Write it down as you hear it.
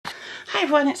Hi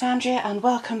everyone, it's Andrea and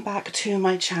welcome back to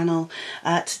my channel.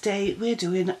 Today we're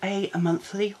doing a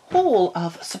monthly haul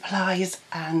of supplies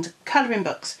and colouring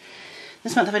books.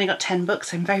 This month I've only got 10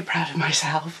 books. I'm very proud of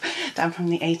myself, down from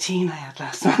the 18 I had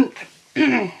last month.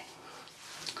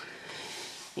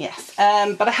 Yes,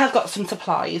 but I have got some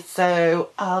supplies, so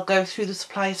I'll go through the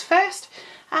supplies first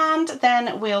and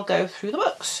then we'll go through the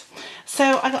books.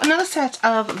 So I got another set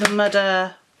of the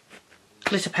Mudder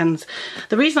glitter pens.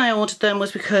 The reason I ordered them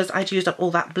was because I'd used up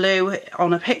all that blue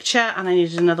on a picture and I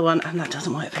needed another one, and that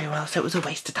doesn't work very well, so it was a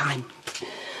waste of time.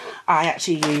 I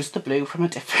actually used the blue from a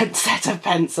different set of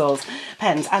pens,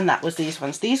 and that was these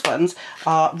ones. These ones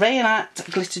are Rayon-Art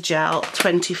Glitter Gel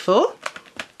 24.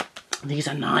 These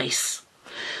are nice.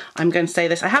 I'm going to say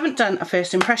this, I haven't done a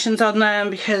first impressions on them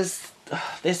because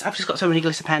I've just got so many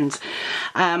glitter pens.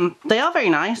 They are very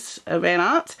nice,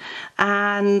 Rayon-Art,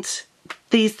 and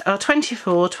these are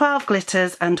 24, 12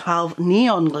 glitters and 12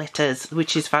 neon glitters,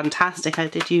 which is fantastic. I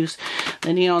did use the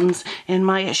neons in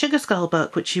my Sugar Skull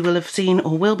book, which you will have seen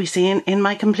or will be seeing in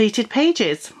my completed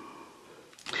pages.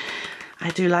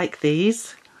 I do like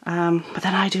these, but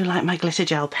then I do like my glitter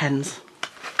gel pens.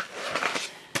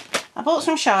 I bought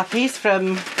some Sharpies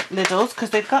from Lidl's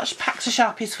because they've got packs of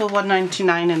Sharpies for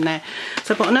 £1.99 in there.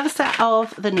 So I bought another set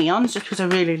of the neons just because I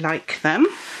really like them.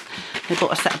 I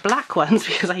bought a set of black ones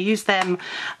because I use them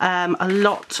a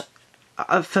lot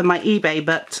for my eBay,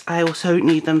 but I also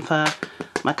need them for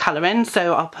my colouring,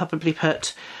 so I'll probably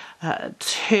put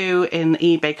 2 in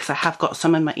eBay because I have got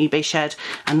some in my eBay shed,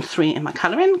 and 3 in my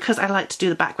colouring because I like to do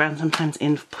the background sometimes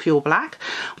in pure black,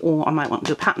 or I might want to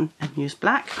do a pattern and use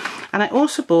black. And I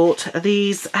also bought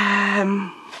these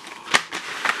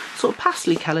sort of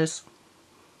pastel colours,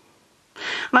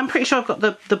 and I'm pretty sure I've got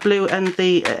the blue and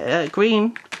the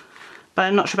green, but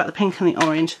I'm not sure about the pink and the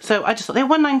orange. So I just thought they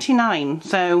were £1.99,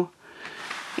 so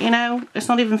you know, it's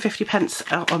not even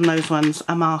 50p on those ones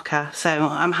a marker, so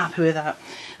I'm happy with that.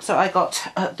 So I got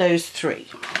those 3.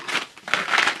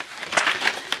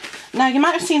 Now you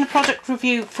might have seen the product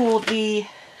review for the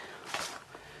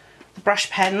brush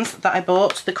pens that I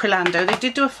bought, the Quilando. They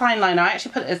did do a fine liner. I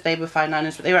actually put it as they were fine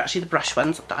liners, but they were actually the brush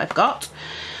ones that I've got.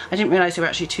 I didn't realise they were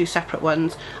actually 2 separate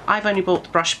ones. I've only bought the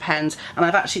brush pens, and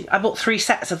I bought 3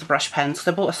 sets of the brush pens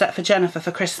because I bought a set for Jennifer for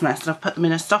Christmas and I've put them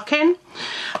in a stocking.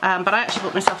 But I actually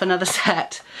bought myself another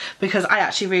set because I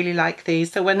actually really like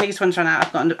these. So when these ones run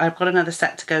out, I've got another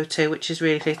set to go to, which is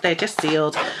really pleased. They're just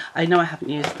sealed. I know I haven't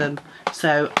used them,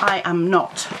 so I am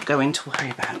not going to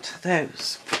worry about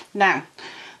those. Now,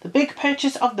 the big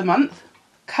purchase of the month,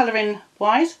 colouring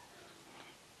wise,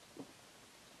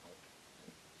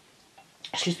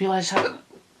 excuse me while I just have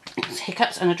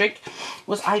hiccups and a drink,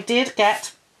 was I did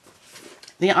get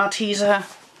the Arteza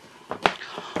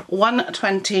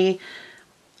 120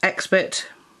 Expert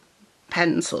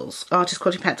pencils, artist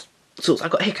quality pencils. I've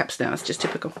got hiccups now, it's just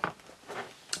typical.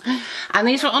 And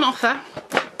these were on offer,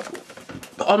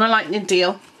 on a lightning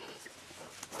deal.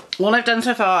 All I've done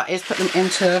so far is put them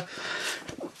into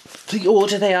the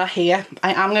order they are here.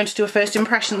 I am going to do a first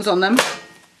impressions on them.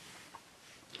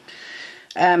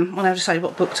 When I've decided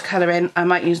what book to colour in. I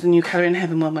might use the new Colour in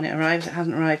Heaven one when it arrives. It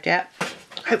hasn't arrived yet.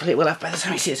 Hopefully it will have by the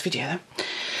time you see this video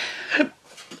though.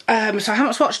 So I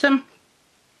haven't swatched them.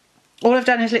 All I've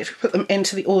done is literally put them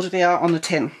into the order they are on the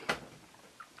tin,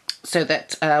 so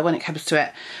that when it comes to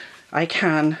it I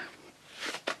can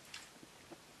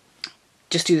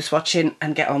just do the swatching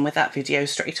and get on with that video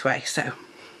straight away. So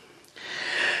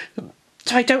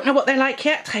I don't know what they're like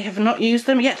yet. I have not used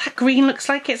them yet. That green looks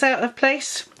like it's out of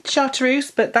place.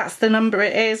 Chartreuse, but that's the number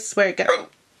it is, where it goes.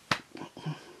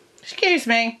 Excuse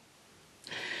me.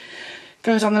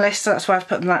 Goes on the list, so that's why I've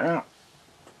put them like that.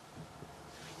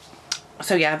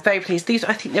 So yeah, very pleased. These,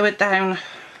 I think they were down,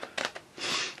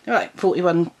 they were like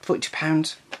 £41,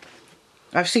 £42.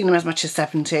 I've seen them as much as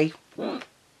 70, and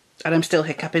I'm still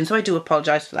hiccuping, so I do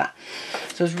apologise for that.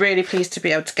 So I was really pleased to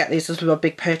be able to get these as a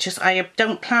big purchase. I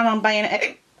don't plan on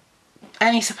buying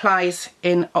any supplies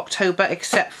in October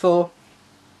except for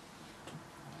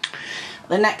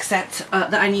the next set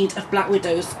that I need of Black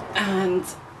Widows, and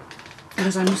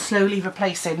because I'm slowly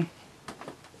replacing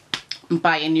and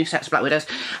buying new sets of Black Widows,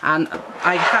 and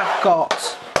I have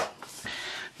got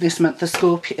this month the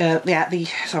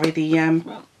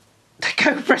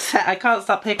Cobra set. I can't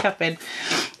stop hiccuping.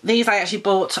 These I actually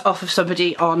bought off of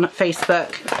somebody on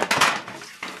Facebook.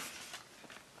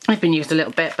 They've been used a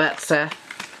little bit, but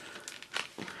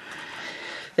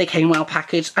they came well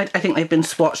packaged. I think they've been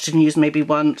swatched and used maybe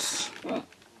once.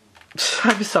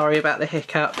 I'm sorry about the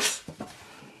hiccups.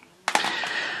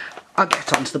 I'll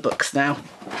get onto the books now.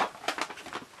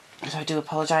 So I do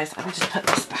apologise. Let me just put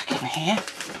this back in here.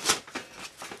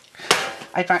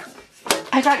 I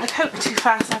drank the Coke too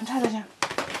fast, I'm telling you.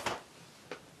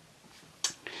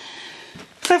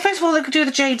 So first of all, I could do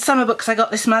the Jade Summer books I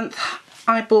got this month.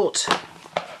 I bought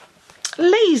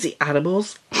Lazy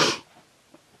Animals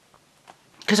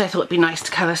because I thought it'd be nice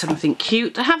to colour something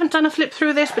cute. I haven't done a flip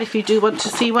through this, but if you do want to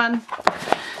see one,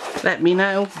 let me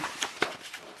know.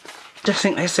 Just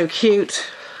think they're so cute.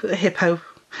 The hippo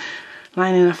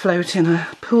lying in a float in a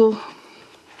pool.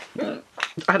 And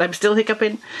I'm still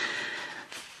hiccuping.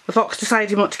 The fox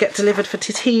deciding what to get delivered for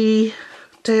tea.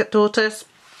 Tortoise.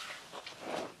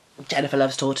 Jennifer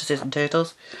loves tortoises and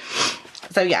turtles.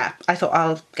 So yeah, I thought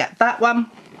I'll get that one.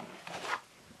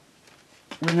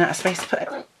 Running out of space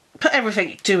to put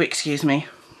everything. Do excuse me.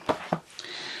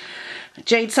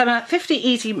 Jade Summer 50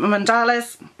 Easy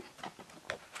Mandalas.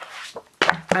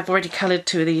 I've already coloured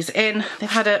 2 of these in. They've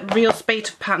had a real spate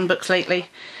of pattern books lately.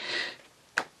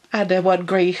 And one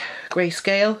grey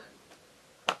scale.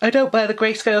 I don't buy the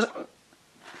grey scales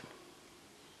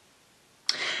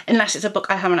unless it's a book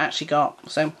I haven't actually got.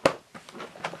 So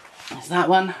there's that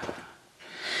one.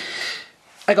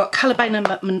 I got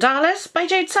Colourbind Mandalas by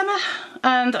Jade Summer,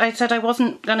 and I said I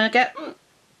wasn't gonna get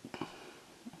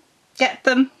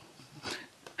them.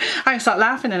 I'm gonna start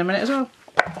laughing in a minute as well.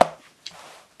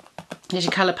 There's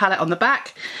your colour palette on the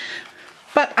back,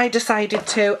 but I decided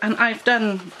to, and I've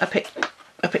done a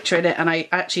picture in it and I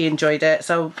actually enjoyed it,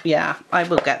 so yeah, I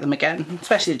will get them again,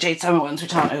 especially the Jade Summer ones,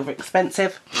 which aren't over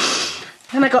expensive.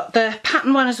 Then I got the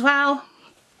pattern one as well,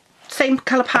 same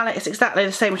colour palette, it's exactly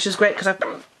the same, which is great because I've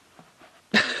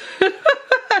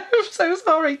I'm so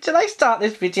sorry, did I start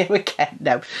this video again?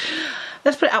 No,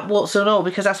 let's put it up warts and all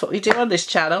because that's what we do on this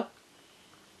channel.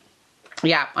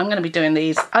 Yeah, I'm going to be doing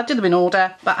these. I'll do them in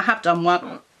order, but I have done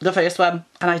one, the first one,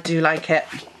 and I do like it.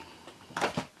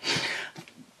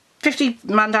 50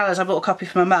 Mandalas, I bought a copy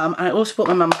for my mum, and I also bought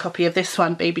my mum a copy of this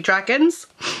one, Baby Dragons.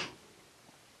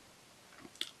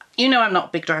 You know I'm not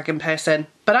a big dragon person,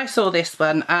 but I saw this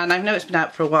one, and I know it's been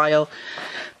out for a while,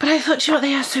 but I thought, you know what,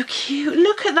 they are so cute.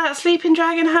 Look at that sleeping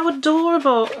dragon, how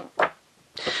adorable.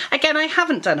 Again, I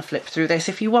haven't done a flip through this.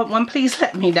 If you want one, please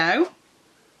let me know.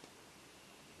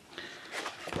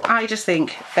 I just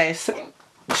think they're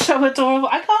so adorable.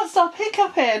 I can't stop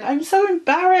hiccuping. I'm so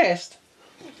embarrassed.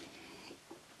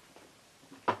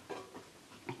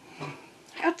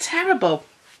 How terrible.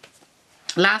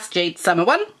 Last Jade Summer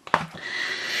one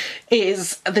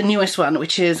is the newest one,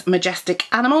 which is Majestic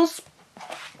Animals.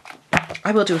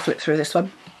 I will do a flip through this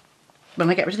one when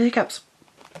I get rid of the hiccups.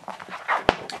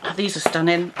 Oh, these are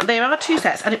stunning. There are 2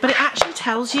 sets, but it actually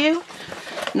tells you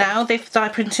now, they've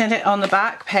started printing it on the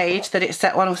back page that it's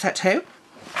set 1 or set 2,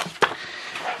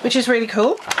 which is really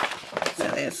cool. So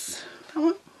there's that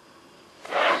one.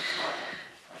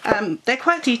 They're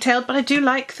quite detailed, but I do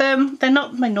like them. They're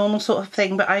not my normal sort of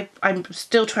thing, but I'm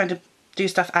still trying to do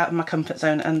stuff out of my comfort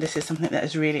zone, and this is something that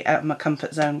is really out of my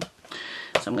comfort zone.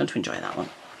 So I'm going to enjoy that one.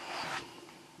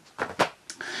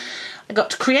 I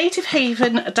got Creative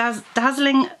Haven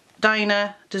Dazzling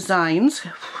Diner Designs.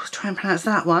 Let's try and pronounce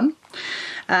that one.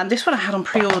 This one I had on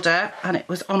pre-order, and it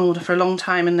was on order for a long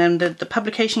time, and then the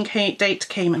publication date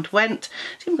came and went.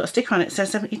 It's even got a sticker on it, it says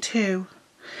 72.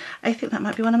 I think that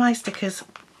might be one of my stickers.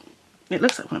 It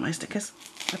looks like one of my stickers.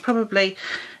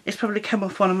 It's probably come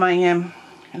off one of my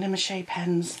Limachet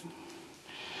pens.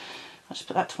 I'll just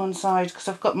put that to one side because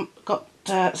I've got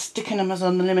sticker numbers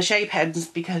on the Limachet pens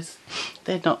because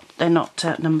they're not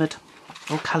numbered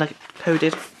or colour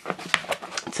coded.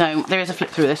 So there is a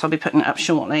flip through this. I'll be putting it up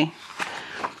shortly.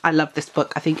 I love this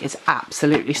book. I think it's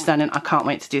absolutely stunning. I can't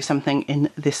wait to do something in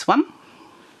this one.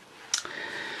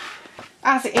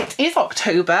 As it is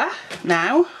October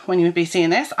now, when you would be seeing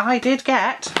this, I did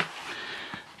get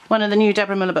one of the new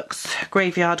Deborah Muller books,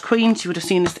 Graveyard Queens. You would have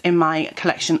seen this in my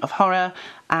collection of horror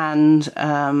and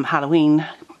Halloween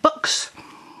books.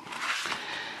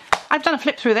 I've done a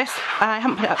flip through this. I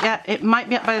haven't put it up yet. It might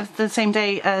be up by the same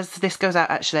day as this goes out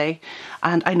actually.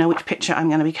 And I know which picture I'm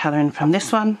going to be colouring from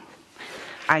this one.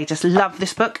 I just love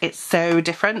this book. It's so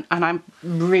different and I'm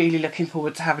really looking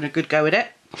forward to having a good go at it.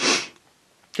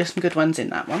 There's some good ones in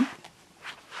that one.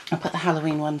 I'll put the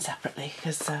Halloween one separately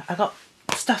because I got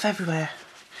stuff everywhere.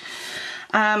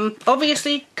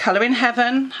 Obviously, Colour in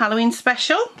Heaven Halloween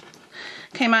special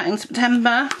came out in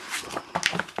September.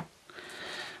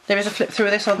 There is a flip through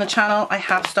of this on the channel. I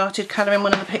have started colouring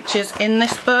one of the pictures in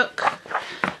this book,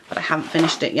 but I haven't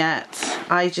finished it yet.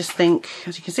 I just think,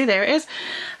 as you can see, there it is.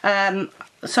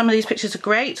 Some of these pictures are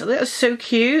great. They're so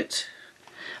cute.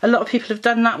 A lot of people have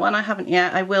done that one. I haven't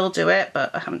yet. I will do it,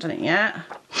 but I haven't done it yet.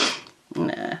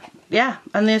 Nah, yeah,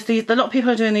 and there's these, a lot of people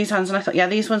are doing these ones, and I thought, yeah,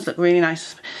 these ones look really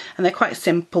nice, and they're quite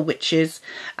simple witches,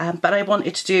 but I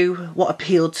wanted to do what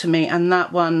appealed to me, and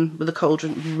that one with the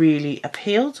cauldron really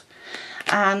appealed.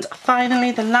 And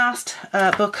finally, the last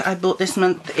book I bought this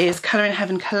month is Colour in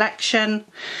Heaven Collection,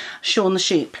 Shaun the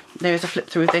Sheep. There is a flip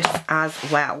through of this as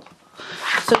well.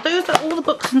 So those are all the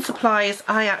books and supplies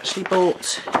I actually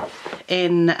bought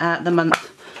in the month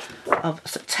of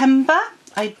September.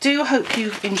 I do hope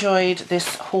you've enjoyed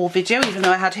this haul video, even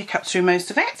though I had hiccups through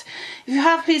most of it. If you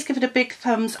have, please give it a big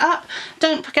thumbs up.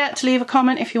 Don't forget to leave a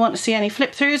comment if you want to see any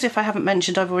flip throughs. If I haven't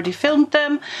mentioned, I've already filmed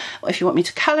them. Or if you want me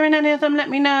to colour in any of them, let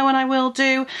me know and I will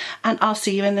do. And I'll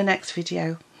see you in the next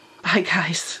video. Bye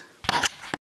guys.